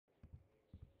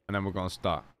and then we're gonna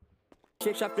start.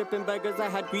 Shake shop flipping burgers, I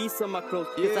had grease on my clothes.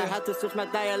 Yes, I had to switch my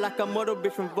diet like a model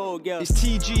bitch from Vogue, yeah. It's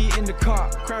TG in the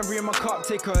cup, cranberry in my cup.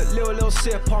 Take a little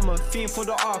sip, I'm a fiend for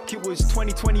the arc. It was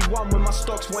 2021 when my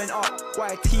stocks went up.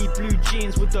 White tee, blue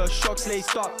jeans with the shocks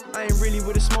laced up. I ain't really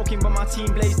with the smoking, but my team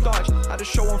blazed Dutch. Had a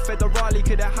show on Federale,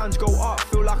 could their hands go up.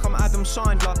 Feel like I'm Adam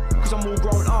Sandler, cause I'm all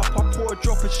grown up. I pour a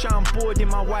drop of Chambord in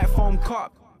my white foam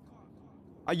cup.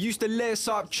 I used to lace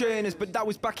up trainers, but that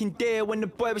was back in day when the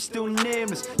boy was still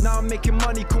nameless. Now I'm making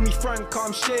money, call me Frank,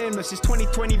 I'm shameless. It's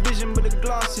 2020 vision, but the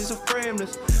glasses are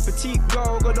frameless. Petite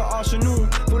girl, got the arsenal.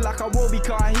 Feel like I will be,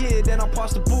 car I hit, then I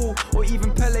pass the ball. Or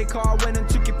even Pele car, I went and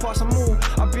took it past them all.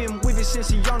 I've been with it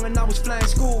since a young and I was flying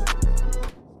school.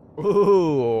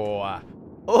 Oh,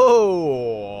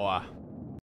 oh.